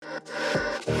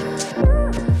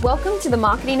Welcome to the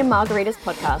Marketing and Margaritas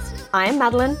podcast. I am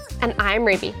Madeline. And I'm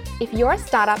Ruby. If you're a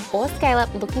startup or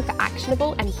scale-up looking for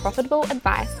actionable and profitable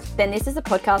advice, Then this is a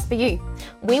podcast for you.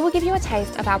 we will give you a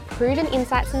taste of our proven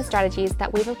insights and strategies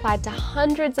that we've applied to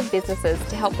hundreds of businesses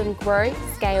to help them grow,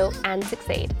 scale, and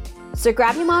succeed. So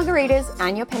grab your margaritas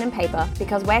and your pen and paper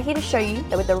because we're here to show you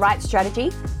that with the right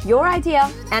strategy, your idea,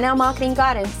 and our marketing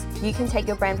guidance, you can take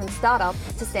your brand from startup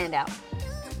to stand out.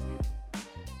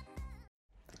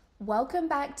 Welcome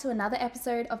back to another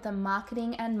episode of the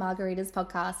Marketing and Margaritas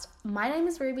podcast. My name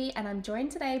is Ruby and I'm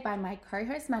joined today by my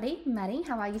co-host Maddie. Maddie,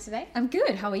 how are you today? I'm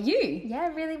good. How are you?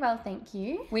 Yeah, really well, thank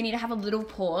you. We need to have a little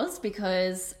pause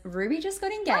because Ruby just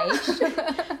got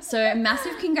engaged. So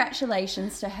massive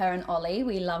congratulations to her and Ollie.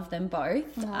 We love them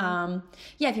both. Wow.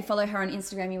 If you follow her on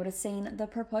Instagram, you would have seen the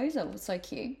proposal. So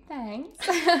cute. Thanks.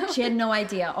 She had no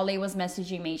idea. Ollie was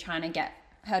messaging me trying to get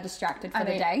her distracted for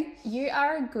the day. You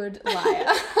are a good liar.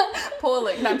 Poor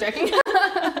Luke. No, I'm joking.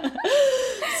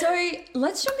 So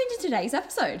let's jump into today's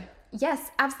episode. Yes,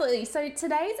 absolutely. So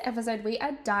today's episode, we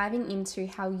are diving into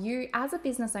how you as a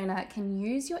business owner can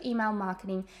use your email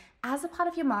marketing as a part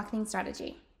of your marketing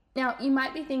strategy. Now, you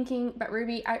might be thinking, but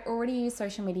Ruby, I already use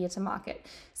social media to market.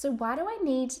 So why do I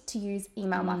need to use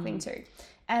email marketing too?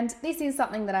 And this is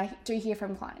something that I do hear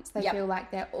from clients. They feel like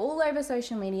they're all over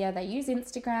social media. They use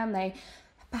Instagram. They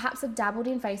perhaps have dabbled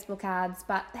in Facebook ads,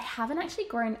 but they haven't actually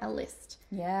grown a list.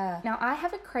 Yeah. Now, I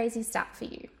have a crazy stat for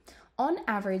you. On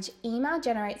average, email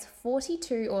generates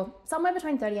 $42 or somewhere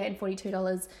between $38 and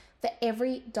 $42 for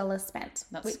every dollar spent.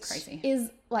 That's crazy. Is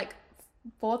like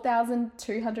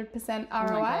 4,200% ROI.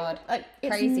 Oh my God. Like,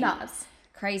 it's Crazy. nuts.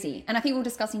 Crazy. And I think we were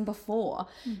discussing before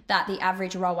that the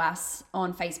average ROAS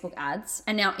on Facebook ads,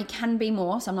 and now it can be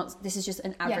more, so this is just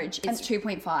an average, it's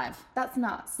 2.5. That's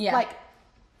nuts. Yeah. Like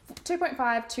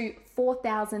 2.5 to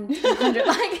 4,200.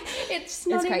 Like, it's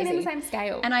not even in crazy. the same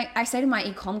scale. And I say to my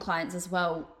e-com clients as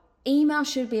well, email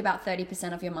should be about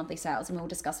 30% of your monthly sales, and we were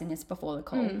discussing this before the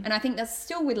call. And I think that's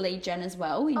still with lead gen as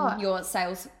well in your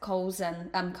sales calls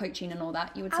and coaching and all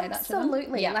that. You would say that to them?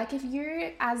 Absolutely. Yeah. Like, if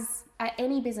you as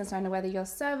any business owner, whether you're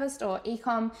serviced or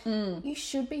e-com, you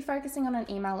should be focusing on an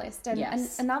email list. And,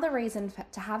 Yes. and another reason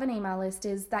to have an email list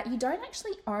is that you don't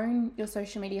actually own your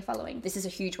social media following. This is a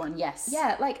huge one. Yes.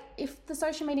 Yeah, like if the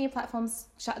social media platforms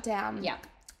shut down. Yeah.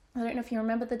 I don't know if you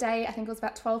remember the day, I think it was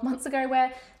about 12 months ago,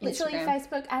 where literally Instagram.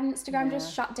 Facebook and Instagram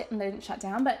just shut down. They didn't shut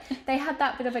down, but they had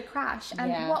that bit of a crash.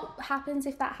 And Yeah. what happens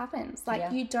if that happens?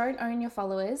 Like, you don't own your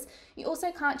followers. You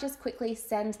also can't just quickly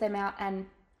send them out an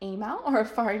email or a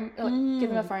phone, or give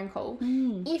them a phone call.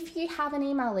 If you have an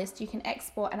email list, you can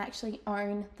export and actually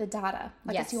own the data.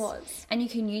 Like, it's yours. And you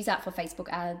can use that for Facebook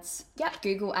ads. Yep.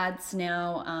 Google ads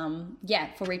now.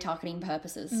 For retargeting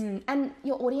purposes. And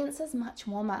your audience is much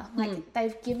warmer. Like,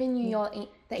 they've given you the email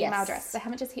Yes. address. They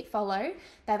haven't just hit follow.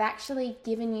 They've actually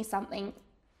given you something,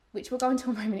 which we'll go into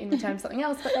a moment in terms of something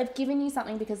else, but they've given you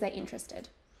something because they're interested.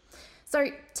 So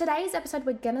today's episode,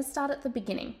 we're going to start at the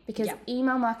beginning because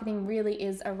email marketing really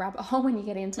is a rabbit hole when you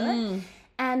get into it.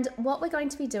 And what we're going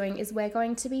to be doing is we're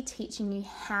going to be teaching you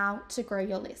how to grow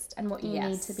your list and what you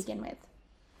need to begin with.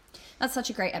 That's such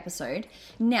a great episode.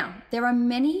 Now, there are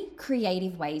many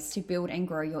creative ways to build and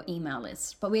grow your email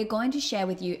list, but we're going to share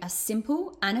with you a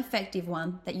simple and effective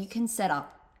one that you can set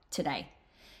up today,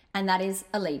 and that is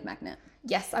a lead magnet.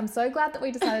 Yes, I'm so glad that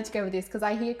we decided to go with this because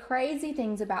I hear crazy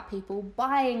things about people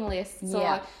buying lists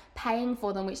or paying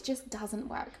for them, which just doesn't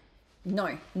work.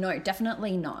 No,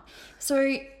 definitely not.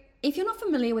 So if you're not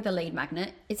familiar with a lead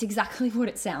magnet, it's exactly what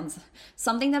it sounds.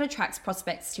 Something that attracts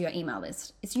prospects to your email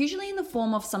list. It's usually in the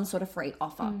form of some sort of free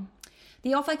offer.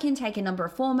 The offer can take a number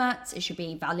of formats. It should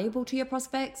be valuable to your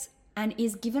prospects and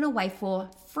is given away for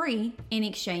free in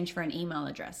exchange for an email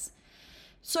address.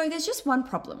 So there's just one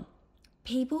problem.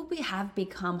 People have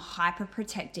become hyper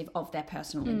protective of their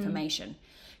personal information.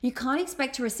 You can't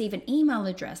expect to receive an email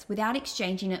address without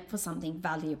exchanging it for something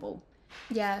valuable.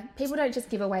 Yeah, people don't just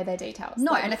give away their details.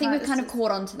 No, Like, and I think we've it's kind of just- caught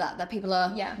on to that people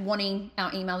are wanting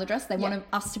our email address. They want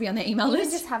us to be on their email Even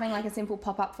list. just having like a simple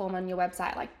pop-up form on your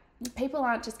website, like people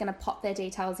aren't just going to pop their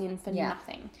details in for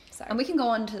nothing. So And we can go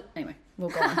on to, anyway, we'll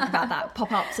go on about that,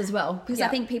 pop-ups as well. Because I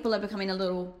think people are becoming a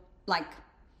little, like,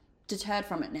 deterred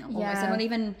from it now. Almost. Yeah. They're not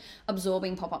even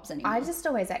absorbing pop-ups anymore. I just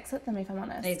always exit them if I'm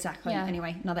honest. Exactly. Yeah.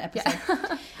 Anyway, another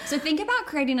episode. So think about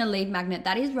creating a lead magnet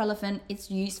that is relevant, it's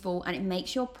useful, and it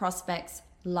makes your prospects'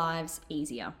 lives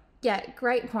easier. Yeah,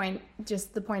 great point.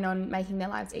 Just the point on making their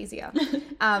lives easier.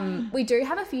 We do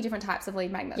have a few different types of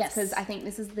lead magnets because I think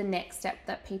this is the next step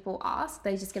that people ask.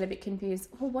 They just get a bit confused.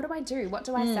 Well, what do I do? What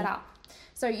do I set up?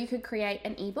 So you could create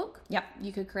an ebook. Yep.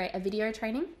 You could create a video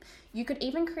training. You could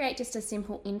even create just a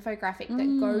simple infographic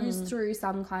that goes through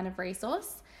some kind of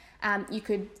resource. You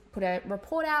could put a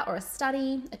report out or a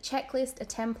study, a checklist, a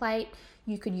template.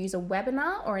 You could use a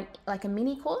webinar or like a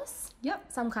mini course.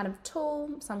 Yep. Some kind of tool,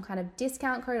 some kind of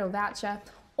discount code or voucher,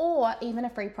 or even a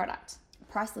free product.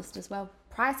 Price list as well.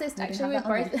 Price list, We actually, have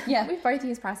that on there. we've both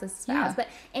used price lists for Yeah. ours, but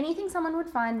anything someone would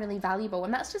find really valuable,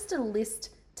 and that's just a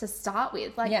list to start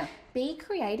with. Like, be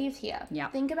creative here. Yeah.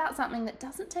 Think about something that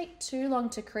doesn't take too long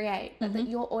to create, but that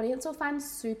your audience will find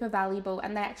super valuable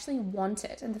and they actually want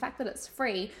it. And the fact that it's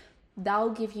free, they'll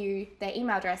give you their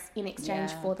email address in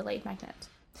exchange for the lead magnet.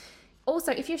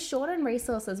 Also, if you're short on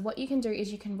resources, what you can do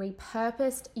is you can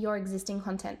repurpose your existing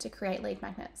content to create lead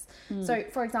magnets. So,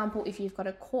 for example, if you've got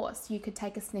a course, you could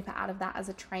take a snippet out of that as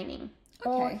a training.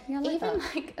 Or Yeah, I like even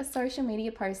that. like a social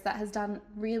media post that has done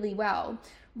really well,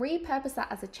 repurpose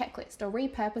that as a checklist or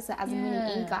repurpose it as a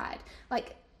mini e-guide.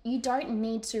 Like, you don't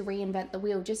need to reinvent the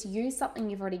wheel. Just use something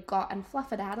you've already got and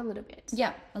fluff it out a little bit.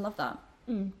 Yeah, I love that.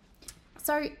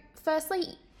 So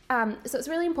firstly, so it's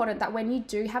really important that when you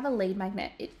do have a lead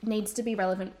magnet, it needs to be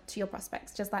relevant to your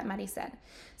prospects, just like Maddie said.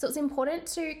 So it's important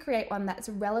to create one that's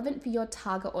relevant for your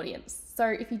target audience. So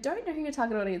if you don't know who your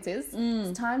target audience is,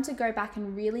 it's time to go back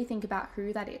and really think about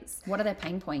who that is. What are their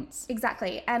pain points?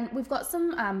 Exactly. And we've got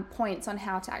some points on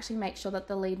how to actually make sure that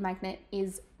the lead magnet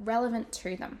is relevant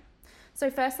to them. So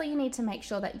firstly, you need to make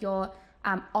sure that your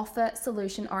offer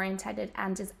solution orientated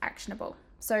and is actionable.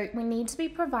 So we need to be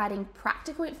providing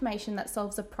practical information that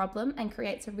solves a problem and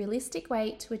creates a realistic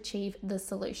way to achieve the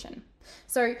solution.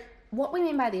 So what we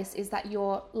mean by this is that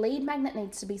your lead magnet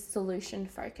needs to be solution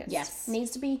focused. Yes.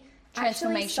 Needs to be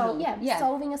Transformational.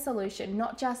 solving a solution,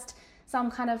 not just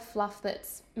some kind of fluff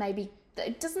that's maybe,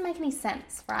 it doesn't make any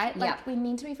sense, right? Like we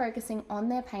need to be focusing on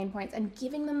their pain points and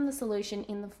giving them the solution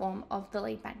in the form of the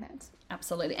lead magnet.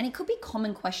 Absolutely. And it could be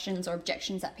common questions or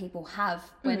objections that people have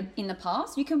when in the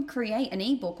past. You can create an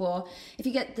ebook, or if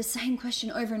you get the same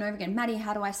question over and over again, Maddie,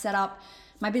 how do I set up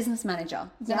my business manager?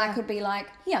 Then I could be like,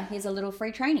 here's a little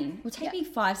free training. It will take me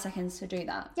 5 seconds to do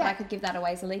that. But I could give that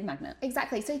away as a lead magnet.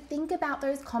 Exactly. So think about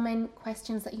those common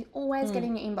questions that you always get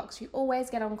in your inbox, you always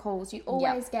get on calls, you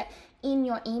always get in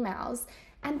your emails,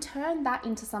 and turn that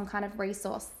into some kind of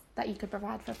resource that you could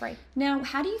provide for free. Now,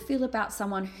 how do you feel about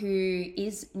someone who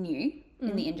is new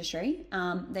in the industry?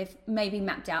 They've maybe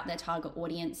mapped out their target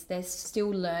audience. They're still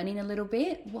learning a little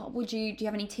bit. Do you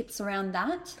have any tips around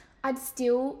that? I'd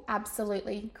still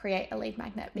absolutely create a lead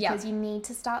magnet because you need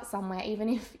to start somewhere. Even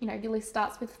if, your list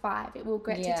starts with 5, it will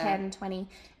get to 10, 20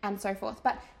 and so forth.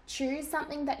 But choose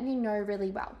something that you know really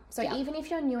well. So even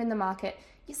if you're new in the market,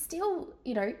 you're still,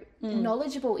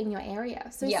 knowledgeable in your area.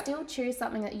 So still choose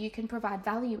something that you can provide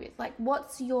value with. Like,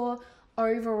 what's your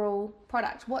overall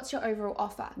product? What's your overall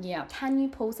offer? Yeah. Can you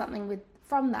pull something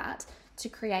from that to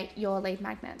create your lead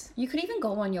magnet? You could even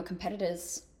go on your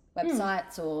competitors'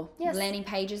 websites or landing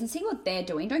pages and see what they're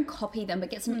doing. Don't copy them, but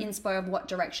get some inspo of what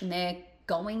direction they're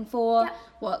going for,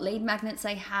 what lead magnets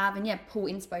they have, and pull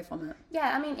inspo from it.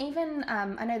 Yeah, I mean, even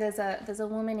I know there's a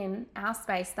woman in our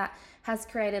space that has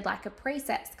created like a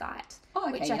presets guide,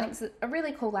 which I think is a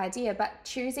really cool idea. But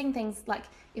choosing things like,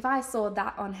 if I saw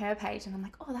that on her page and I'm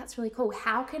like, oh, that's really cool.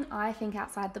 How can I think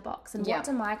outside the box, and what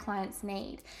do my clients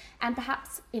need? And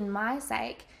perhaps in my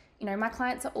sake, my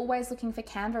clients are always looking for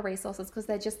Canva resources because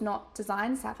they're just not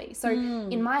design savvy. So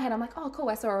in my head, I'm like, oh, cool,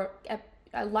 I saw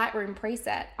a Lightroom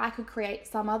preset. I could create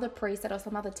some other preset or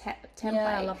some other template.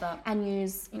 I love that. And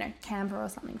use, Canva or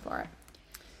something for it.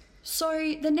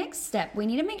 So the next step, we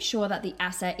need to make sure that the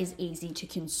asset is easy to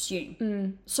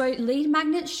consume. So lead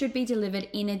magnets should be delivered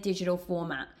in a digital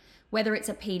format, whether it's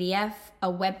a PDF, a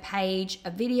web page, a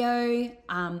video,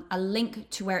 a link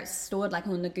to where it's stored, like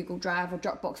on the Google Drive or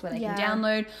Dropbox where they can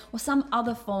download, or some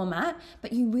other format.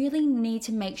 But you really need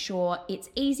to make sure it's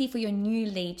easy for your new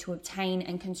lead to obtain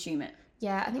and consume it.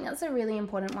 Yeah, I think that's a really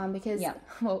important one because,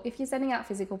 well, if you're sending out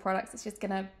physical products, it's just going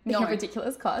to be a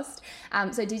ridiculous cost.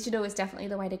 So digital is definitely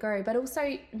the way to go, but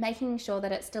also making sure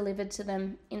that it's delivered to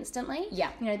them instantly.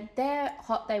 Yeah. They're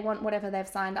hot, they want whatever they've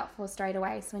signed up for straight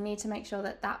away. So we need to make sure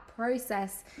that that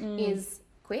process is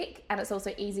quick and it's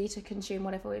also easy to consume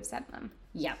whatever we've sent them.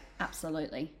 Yeah,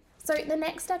 absolutely. So the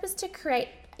next step is to create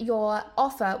your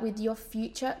offer with your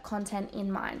future content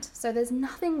in mind. So there's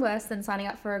nothing worse than signing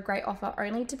up for a great offer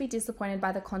only to be disappointed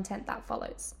by the content that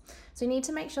follows. So you need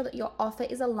to make sure that your offer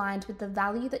is aligned with the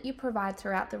value that you provide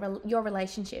throughout your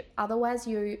relationship. Otherwise,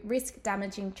 you risk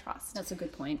damaging trust. That's a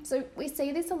good point. So we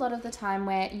see this a lot of the time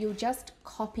where you'll just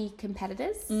copy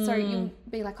competitors. So you'll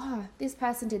be like, oh, this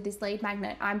person did this lead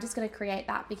magnet. I'm just going to create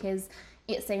that because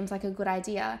it seems like a good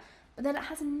idea. But then it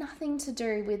has nothing to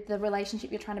do with the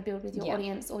relationship you're trying to build with your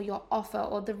audience or your offer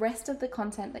or the rest of the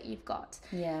content that you've got.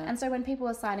 Yeah. And so when people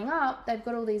are signing up, they've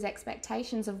got all these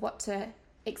expectations of what to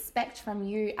expect from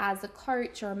you as a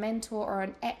coach or a mentor or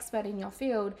an expert in your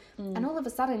field. And all of a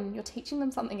sudden you're teaching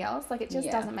them something else. Like, it just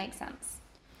doesn't make sense.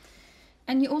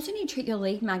 And you also need to treat your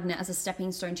lead magnet as a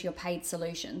stepping stone to your paid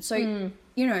solution. So,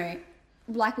 you know,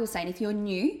 like we were saying, if you're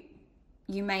new,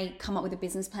 you may come up with a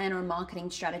business plan or a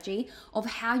marketing strategy of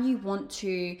how you want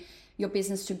your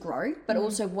business to grow, but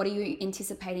also what are you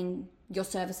anticipating your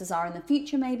services are in the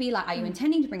future maybe? Like, are you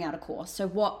intending to bring out a course? So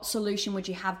what solution would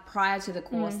you have prior to the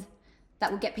course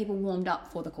that will get people warmed up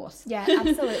for the course? Yeah,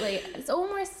 absolutely. It's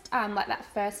almost like that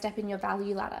first step in your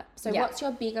value ladder. So what's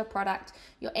your bigger product,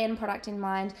 your end product in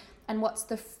mind, and what's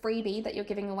the freebie that you're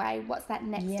giving away? What's that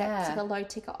next step to the low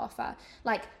ticket offer?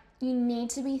 Like, you need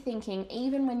to be thinking,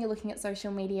 even when you're looking at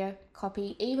social media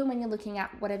copy, even when you're looking at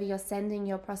whatever you're sending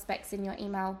your prospects in your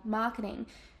email marketing,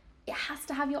 it has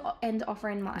to have your end offer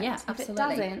in mind. Yeah, if absolutely.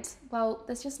 it doesn't, well,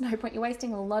 there's just no point. You're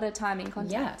wasting a lot of time in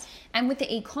content. Yeah. And with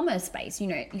the e-commerce space, you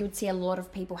know, you would see a lot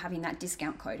of people having that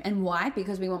discount code. And why?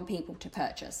 Because we want people to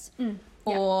purchase.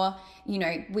 Or, you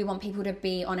know, we want people to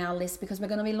be on our list because we're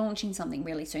going to be launching something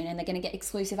really soon and they're going to get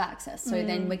exclusive access. So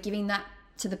then we're giving that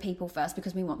to the people first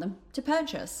because we want them to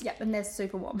purchase. Yeah, and they're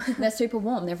super warm. They're super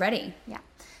warm. They're ready. Yeah.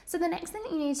 So the next thing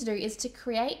that you need to do is to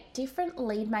create different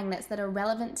lead magnets that are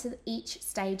relevant to each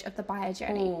stage of the buyer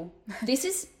journey. Ooh. This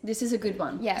is a good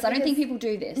one. Yeah, because I don't think people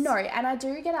do this. No, and I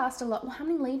do get asked a lot, well, how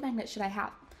many lead magnets should I have?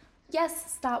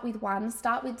 Yes, start with one.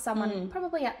 Start with someone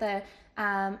probably at the,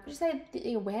 would you say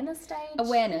the awareness stage?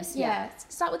 Awareness, yeah.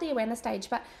 Start with the awareness stage.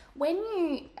 But when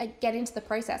you get into the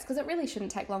process, because it really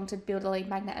shouldn't take long to build a lead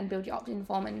magnet and build your opt-in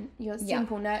form and your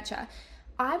simple nurture,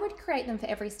 I would create them for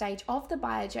every stage of the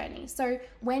buyer journey. So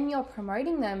when you're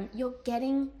promoting them, you're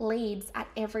getting leads at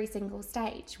every single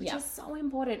stage, which is so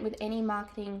important with any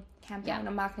marketing campaign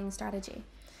or marketing strategy.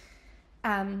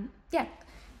 I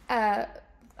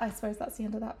suppose that's the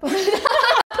end of that point.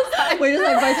 We just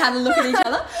both had a look at each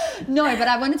other. No, but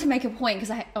I wanted to make a point because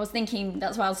I was thinking,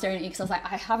 that's why I was staring at you, because I was like,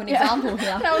 I have an example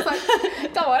here. And I was like,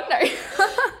 go on, no.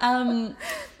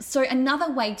 So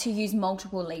another way to use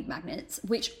multiple lead magnets,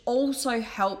 which also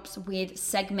helps with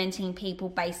segmenting people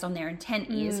based on their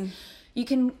intent, is you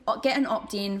can get an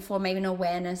opt-in for maybe an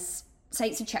awareness, say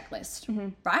it's a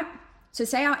checklist, right? So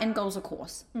say our end goal is a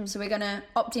course. So we're going to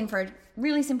opt in for a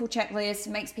really simple checklist,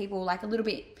 makes people like a little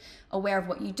bit aware of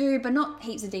what you do, but not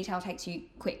heaps of detail, takes you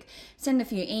quick. Send a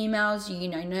few emails, you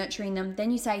know, nurturing them.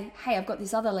 Then you say, hey, I've got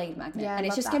this other lead magnet. And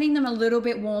it's just getting them a little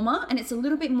bit warmer and it's a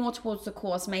little bit more towards the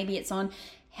course. Maybe it's on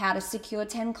how to secure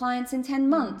 10 clients in 10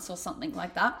 months or something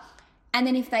like that. And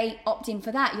then if they opt in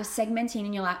for that, you're segmenting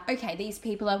and you're like, okay, these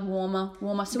people are warmer.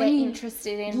 So they're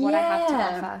interested in what I have to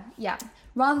offer. Yeah.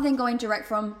 Rather than going direct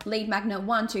from lead magnet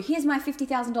 1 to here's my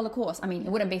 $50,000 course. I mean, it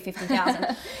wouldn't be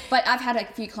 50,000, but I've had a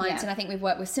few clients and I think we've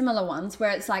worked with similar ones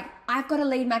where it's like, I've got a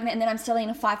lead magnet and then I'm selling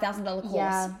a $5,000 course.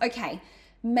 Yeah. Okay.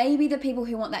 Maybe the people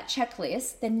who want that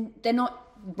checklist, then they're not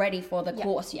ready for the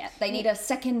course yet. They need a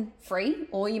second free,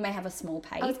 or you may have a small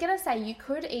paid. I was going to say, you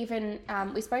could even,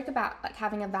 we spoke about like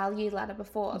having a value ladder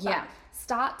before, but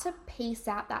start to piece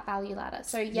out that value ladder.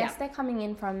 So yes, they're coming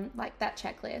in from like that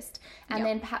checklist, and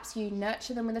then perhaps you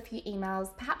nurture them with a few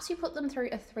emails. Perhaps you put them through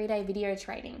a 3-day video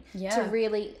training to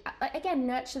really, again,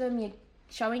 nurture them. You're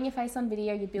showing your face on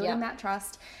video, you're building that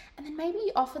trust. And then maybe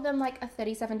you offer them like a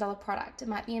 $37 product. It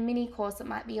might be a mini course, it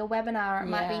might be a webinar, it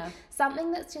might be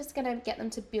something that's just going to get them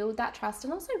to build that trust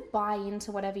and also buy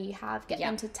into whatever you have, get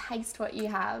them to taste what you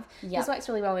have. This works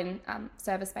really well in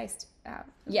service-based,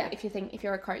 if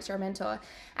you're a coach or a mentor.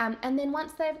 And then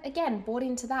once they've, again, bought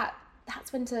into that,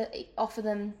 that's when to offer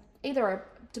them either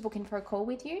to book in for a call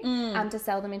with you, to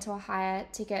sell them into a higher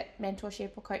ticket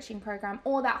mentorship or coaching program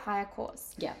or that higher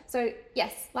course. Yeah. So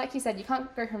yes, like you said, you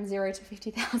can't go from 0 to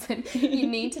 50,000. You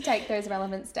need to take those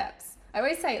relevant steps. I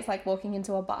always say it's like walking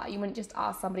into a bar. You wouldn't just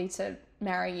ask somebody to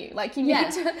marry you. Like you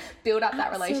need to build up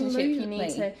that relationship. You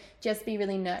need to just be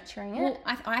really nurturing it. Well,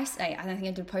 I say, I don't think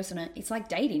I did a post on it. It's like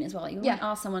dating as well. You wouldn't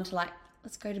ask someone to like,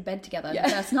 let's go to bed together the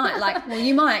first night. Like, well,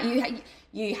 you might,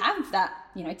 you have that,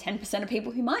 10% of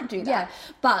people who might do that.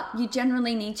 But you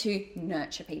generally need to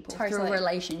nurture people through a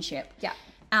relationship. Yeah.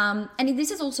 And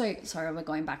this is also, sorry, we're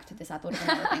going back to this. I thought of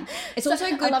another thing. It's also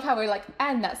good. I love how we're like,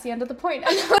 and that's the end of the point.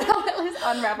 And I was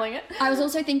unraveling it. I was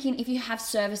also thinking if you have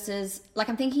services, like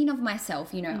I'm thinking of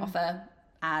myself, offer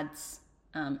ads,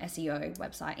 SEO,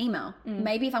 website, email.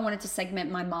 Maybe if I wanted to segment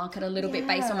my market a little bit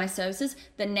based on my services,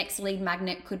 the next lead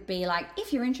magnet could be like,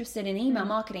 if you're interested in email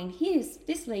marketing, here's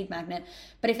this lead magnet.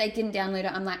 But if they didn't download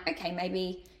it, I'm like, okay,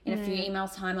 maybe in a few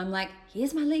emails time, I'm like,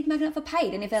 here's my lead magnet for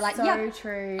paid. And if they're like,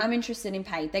 true. I'm interested in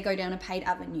paid, they go down a paid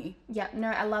avenue. Yeah, no,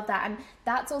 I love that. And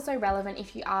that's also relevant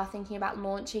if you are thinking about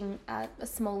launching a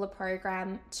smaller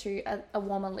program to a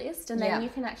warmer list. And then you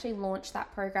can actually launch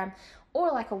that program, or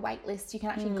like a wait list. You can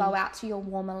actually go out to your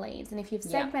warmer leads. And if you've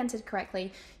segmented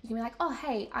correctly, you can be like, oh,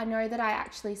 hey, I know that I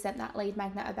actually sent that lead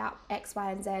magnet about X,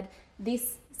 Y, and Z.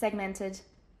 This segmented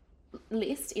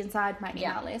list inside my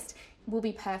email list will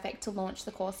be perfect to launch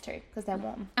the course to, because they're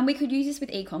warm. And we could use this with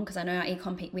ecom, because I know our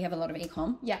ecom, we have a lot of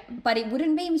ecom. Yeah. But it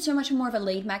wouldn't be so much more of a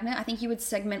lead magnet. I think you would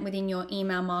segment within your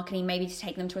email marketing, maybe to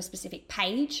take them to a specific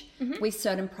page with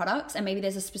certain products, and maybe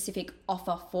there's a specific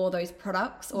offer for those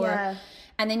products, or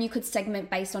and then you could segment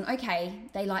based on, okay,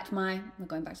 they liked we're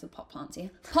going back to the pot plants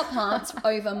here, pot plants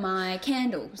over my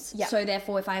candles. Yep. So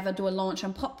therefore, if I ever do a launch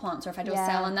on pot plants, or if I do a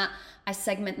sale on that, I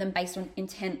segment them based on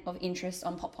intent of interest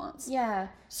on pot plants. Yeah.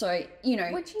 So,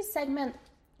 Would you segment?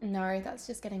 No, that's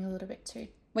just getting a little bit too...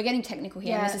 We're getting technical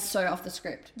here. And this is so off the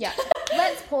script. Yeah.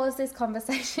 Let's pause this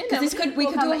conversation. Because we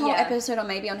could do a whole episode on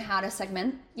maybe on how to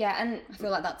segment. Yeah, and I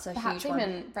feel like that's a huge one. Perhaps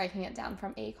even breaking it down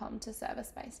from e-com to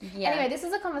service-based. Yeah. Anyway, this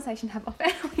is a conversation to have off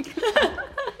air.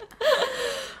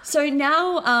 So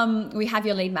now we have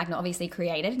your lead magnet obviously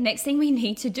created. Next thing we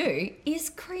need to do is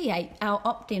create our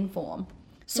opt-in form.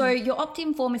 So your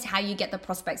opt-in form is how you get the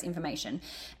prospect's information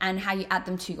and how you add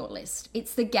them to your list.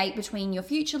 It's the gate between your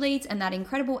future leads and that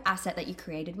incredible asset that you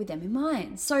created with them in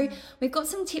mind. So we've got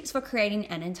some tips for creating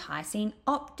an enticing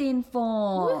opt-in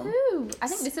form. Woohoo! I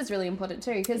think this is really important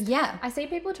too, because I see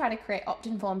people try to create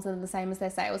opt-in forms that are the same as their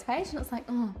sales page, and it's like,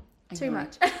 too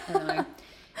much. I know.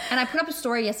 And I put up a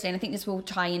story yesterday, and I think this will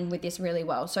tie in with this really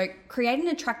well. So create an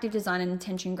attractive design and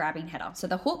attention-grabbing header. So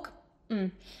the hook,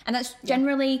 and that's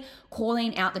generally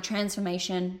calling out the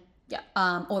transformation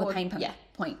or the pain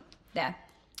point there.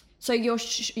 So your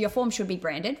form should be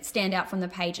branded, stand out from the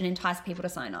page, and entice people to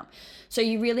sign up. So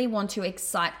you really want to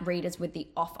excite readers with the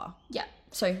offer. Yeah.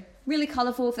 So really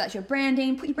colourful, if that's your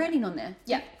branding, put your branding on there.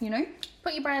 Yeah.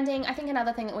 Put your branding. I think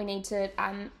another thing that we need to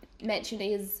mention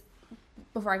is,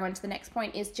 before I go into the next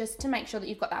point, is just to make sure that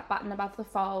you've got that button above the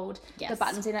fold, the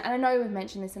buttons in it. And I know we've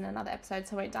mentioned this in another episode,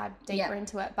 so I won't dive deeper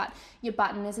into it, but your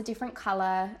button is a different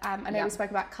colour. I know we spoke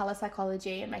about colour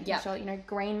psychology and making sure,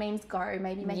 green means go,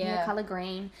 maybe making the colour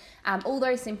green. All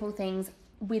those simple things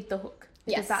with the hook,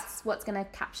 because that's what's going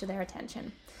to capture their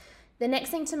attention. The next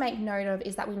thing to make note of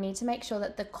is that we need to make sure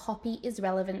that the copy is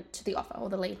relevant to the offer or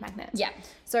the lead magnet. Yeah.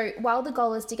 So while the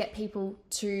goal is to get people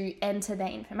to enter their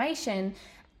information,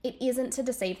 it isn't to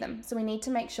deceive them. So we need to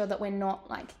make sure that we're not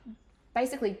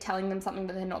basically telling them something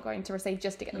that they're not going to receive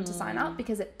just to get them to sign up,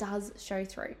 because it does show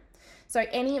through. So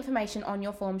any information on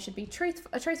your form should be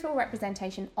a truthful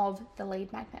representation of the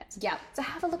lead magnet. Yeah. So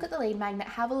have a look at the lead magnet,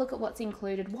 have a look at what's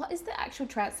included, what is the actual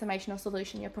transformational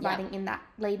solution you're providing in that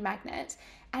lead magnet,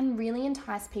 and really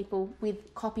entice people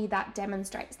with copy that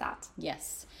demonstrates that.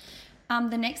 Yes.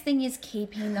 The next thing is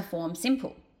keeping the form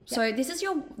simple. So this is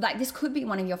this could be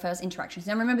one of your first interactions.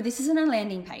 Now remember, this isn't a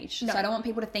landing page. No. So I don't want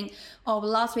people to think, oh, well,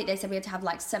 last week they said we had to have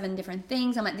 7 different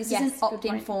things. I'm like, this is an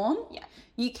opt-in form. Yeah.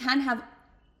 You can have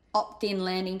opt-in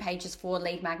landing pages for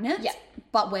lead magnets,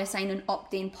 but we're saying an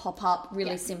opt-in pop-up,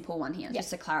 really simple one here,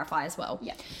 just to clarify as well.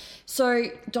 Yeah. So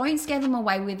don't scare them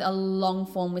away with a long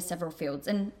form with several fields.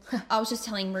 And I was just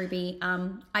telling Ruby,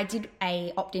 I did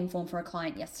a opt-in form for a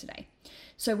client yesterday.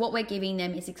 So what we're giving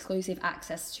them is exclusive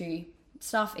access to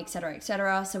stuff, etc.,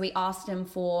 etc. So we asked them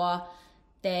for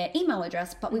their email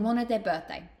address, but we wanted their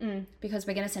birthday because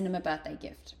we're going to send them a birthday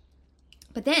gift.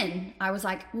 But then I was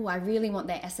like, oh, I really want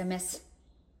their SMS,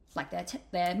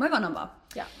 their mobile number.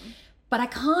 Yeah. But I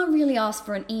can't really ask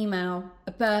for an email,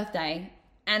 a birthday,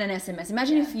 and an SMS.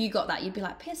 Imagine if you got that, you'd be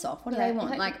like, piss off. What do they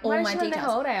want? All my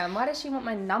details. Why does she want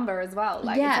my number as well?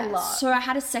 It's a lot. So I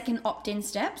had a second opt-in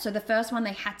step. So the first one,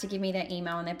 they had to give me their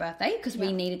email and their birthday, because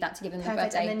we needed that to give them their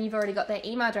birthday. And then you've already got their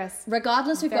email address.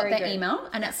 Regardless, we've got their email.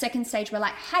 And at second stage, we're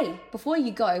like, hey, before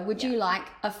you go, would you like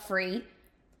a free...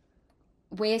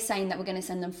 We're saying that we're going to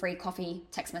send them free coffee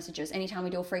text messages. Anytime we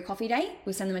do a free coffee day,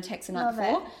 we'll send them a text the night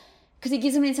before. Because it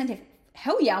gives them an incentive.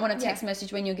 hell yeah, I want a text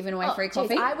message when you're giving away free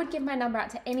coffee. I would give my number out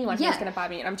to anyone who's going to buy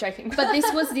me it. I'm joking. But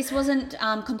this wasn't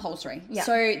compulsory. Yeah.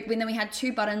 So then we had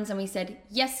 2 buttons and we said,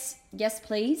 yes,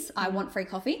 please, I want free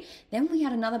coffee. Then we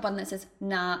had another button that says,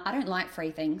 nah, I don't like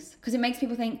free things. Because it makes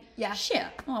people think, shit,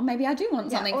 oh, maybe I do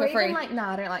want something for free. Or even like,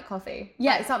 nah, I don't like coffee.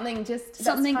 Yeah. Like something that's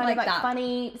kind like of like that.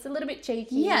 funny. It's a little bit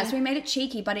cheeky. Yeah, so we made it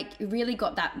cheeky, but it really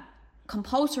got that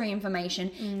compulsory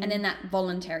information and then that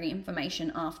voluntary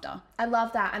information after. I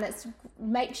love that. And it's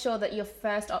make sure that your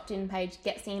first opt-in page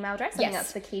gets the email address. I think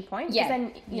that's the key point. Yeah.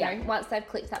 Because then, you know, once they've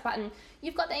clicked that button,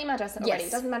 you've got the email address already. Yes.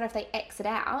 It doesn't matter if they exit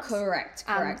out. Correct.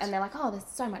 And they're like, oh, there's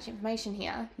so much information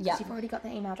here. Yeah. You've already got the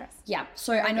email address. Yeah.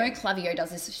 So I know Klaviyo does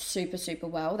this super, super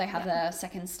well. They have the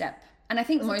second step. And I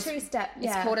think most... It's a 2-step.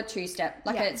 It's called a 2-step.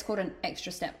 It's called an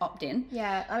extra step opt-in.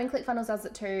 Yeah. I mean, ClickFunnels does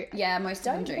it too. Yeah, most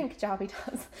of them do. I don't think Jarby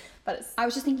does, but it's... I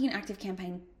was just thinking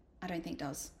ActiveCampaign, I don't think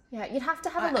does. Yeah, you'd have to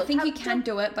have a look. I think you can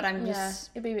do it, but I'm just...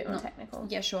 it'd be a bit more technical.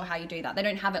 Yeah, sure how you do that. They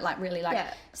don't have it like really like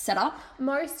set up.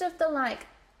 Most of the like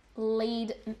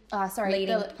leading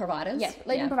providers. Yeah,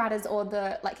 leading providers or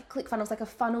the like ClickFunnels, like a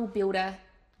funnel builder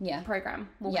program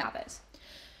will have it.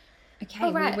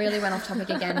 Okay, we really went off topic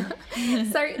again.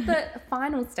 So the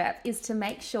final step is to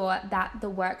make sure that the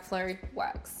workflow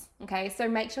works. Okay, so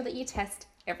make sure that you test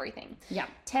everything. Yeah.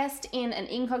 Test in an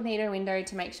incognito window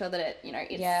to make sure that it, you know,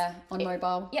 it's... on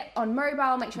mobile. Yeah, on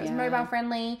mobile. Make sure it's mobile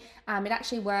friendly. It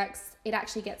actually works. It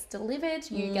actually gets delivered.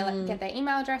 You get their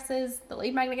email addresses. The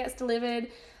lead magnet gets delivered.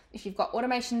 If you've got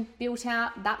automation built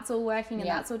out, that's all working and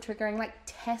that's all triggering. Like,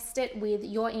 test it with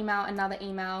your email, another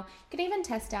email. You could even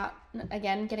test out,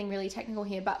 again, getting really technical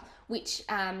here, but which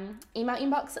email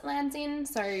inbox it lands in.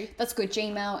 So that's good.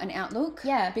 Gmail and Outlook.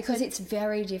 Yeah. Because it's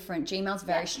very different. Gmail's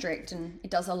very strict and it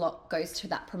does a lot, goes to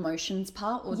that promotions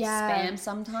part or spam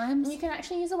sometimes. You can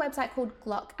actually use a website called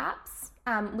Glock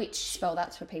Apps, which... Spell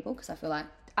that for people because I feel like,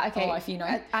 if you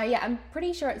know. Yeah, I'm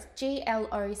pretty sure it's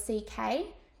GLOCK.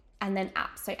 And then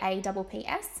apps, so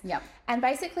APPS. Yep. And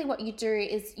basically what you do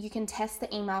is you can test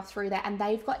the email through there and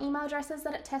they've got email addresses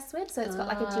that it tests with. So it's got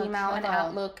like a Gmail, an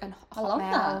Outlook, and Hotmail. I love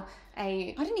that.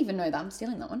 I didn't even know that. I'm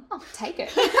stealing that one. Oh, take it.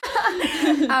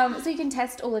 So you can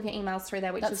test all of your emails through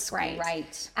there, which is great.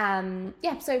 That's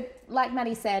great. So like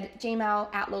Maddie said, Gmail,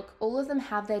 Outlook, all of them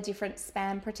have their different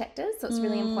spam protectors. So it's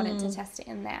really important to test it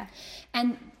in there.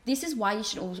 And this is why you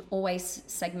should always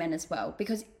segment as well,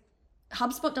 because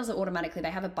HubSpot does it automatically.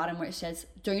 They have a button where it says,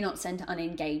 do not send to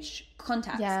unengaged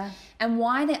contacts. Yeah. And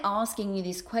why they're asking you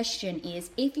this question is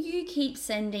if you keep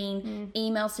sending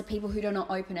emails to people who do not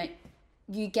open it,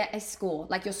 you get a score,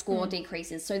 like your score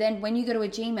decreases. So then when you go to a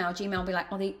Gmail will be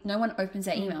like, no one opens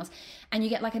their emails. And you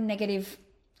get like a negative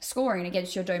scoring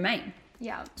against your domain.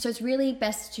 Yeah. So it's really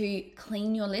best to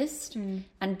clean your list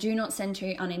and do not send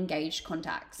to unengaged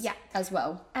contacts as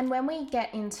well. And when we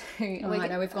get into... I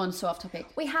know we've gone so off topic.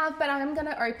 We have, but I'm going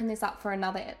to open this up for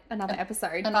another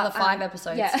episode. Another 5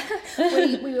 episodes.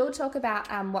 Yeah. we will talk about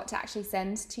what to actually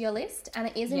send to your list. And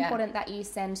it is important that you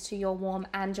send to your warm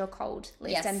and your cold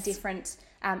list and different...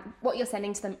 what you're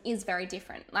sending to them is very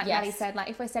different. Like Maddie said, like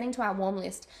if we're sending to our warm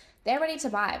list, they're ready to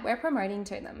buy it. We're promoting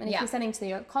to them. And if you're sending to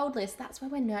your cold list, that's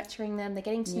where we're nurturing them. They're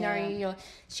getting to know you. You're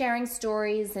sharing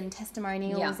stories and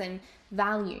testimonials and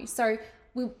value. So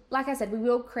we, like I said, we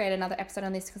will create another episode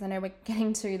on this because I know we're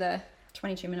getting to the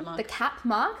 22-minute mark. The cap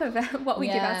mark of what we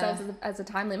give ourselves as a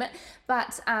time limit.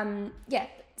 But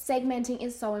segmenting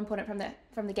is so important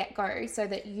from the get-go so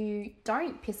that you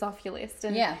don't piss off your list.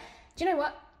 And do you know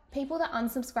what? People that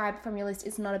unsubscribe from your list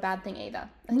is not a bad thing either.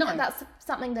 No. That's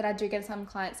something that I do get some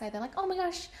clients say. They're like, oh my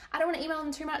gosh, I don't want to email them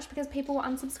too much because people will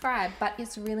unsubscribe. But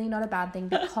it's really not a bad thing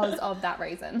because of that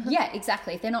reason. Yeah,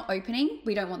 exactly. If they're not opening,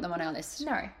 we don't want them on our list.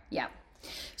 No. Yeah.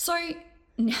 So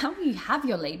now you have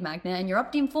your lead magnet and your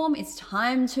opt-in form, it's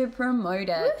time to promote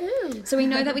it. Woo-hoo. So we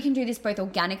know that we can do this both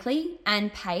organically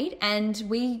and paid. And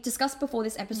we discussed before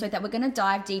this episode that we're going to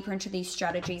dive deeper into these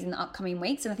strategies in the upcoming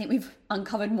weeks. And I think we've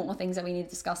uncovered more things that we need to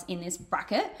discuss in this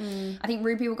bracket. I think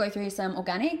Ruby will go through some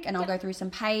organic and I'll go through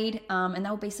some paid. And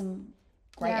there'll be some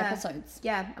great episodes.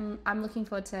 Yeah, I'm looking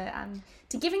forward to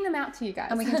giving them out to you guys.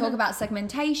 And we can talk about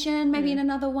segmentation maybe in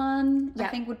another one. I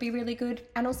think would be really good.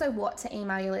 And also what to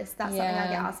email your list. That's something I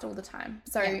get asked all the time.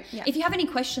 So if you have any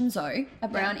questions though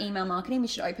around email marketing, we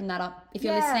should open that up. If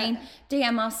you're listening,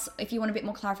 DM us if you want a bit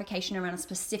more clarification around a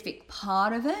specific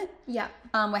part of it. Yeah.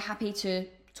 We're happy to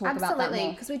talk about that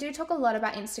more. Because we do talk a lot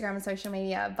about Instagram and social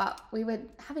media, but we were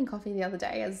having coffee the other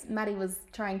day as Maddie was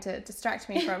trying to distract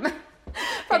me from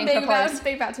from being about proposed. to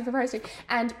be about to propose to.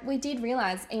 And we did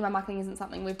realise email marketing isn't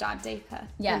something we've dived deeper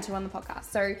into on the podcast.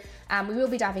 So we will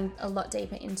be diving a lot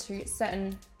deeper into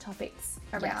certain topics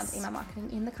around email marketing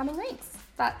in the coming weeks.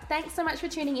 But thanks so much for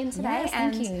tuning in today. Yes,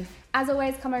 thank and you. as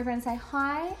always, come over and say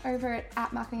hi over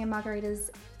at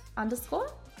marketingandmargaritas_.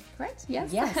 Correct?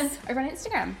 Yes. Yes. Over on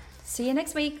Instagram. See you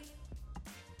next week.